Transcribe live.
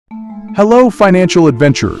Hello, financial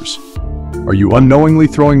adventurers. Are you unknowingly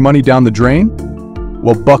throwing money down the drain?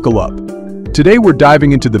 Well, buckle up. Today we're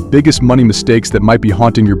diving into the biggest money mistakes that might be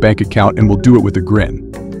haunting your bank account, and we'll do it with a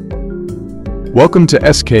grin. Welcome to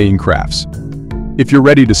inCrafts. If you're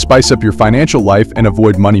ready to spice up your financial life and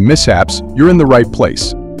avoid money mishaps, you're in the right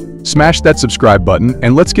place. Smash that subscribe button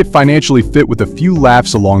and let's get financially fit with a few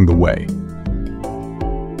laughs along the way.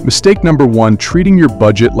 Mistake number 1, treating your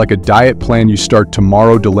budget like a diet plan you start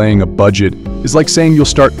tomorrow. Delaying a budget is like saying you'll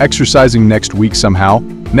start exercising next week somehow.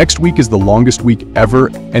 Next week is the longest week ever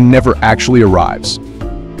and never actually arrives.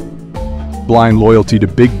 Blind loyalty to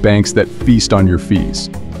big banks that feast on your fees.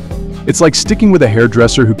 It's like sticking with a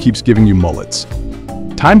hairdresser who keeps giving you mullets.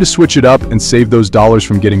 Time to switch it up and save those dollars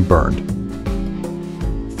from getting burned.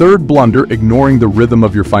 Third blunder, ignoring the rhythm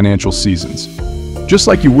of your financial seasons. Just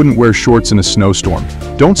like you wouldn't wear shorts in a snowstorm,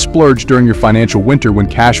 don't splurge during your financial winter when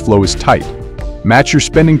cash flow is tight. Match your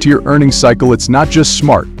spending to your earnings cycle. It's not just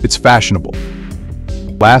smart, it's fashionable.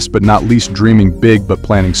 Last but not least, dreaming big but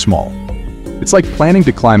planning small. It's like planning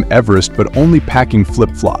to climb Everest but only packing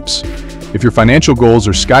flip-flops. If your financial goals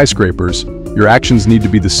are skyscrapers, your actions need to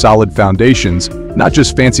be the solid foundations, not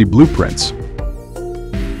just fancy blueprints.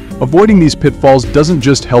 Avoiding these pitfalls doesn't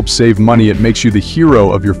just help save money, it makes you the hero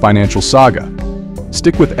of your financial saga.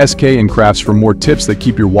 Stick with inCrafts for more tips that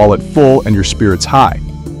keep your wallet full and your spirits high.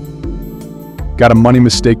 Got a money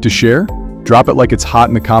mistake to share? Drop it like it's hot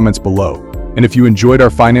in the comments below. And if you enjoyed our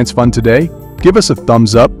finance fun today, give us a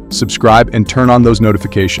thumbs up, subscribe, and turn on those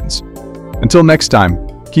notifications. Until next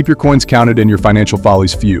time, keep your coins counted and your financial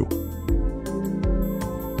follies few.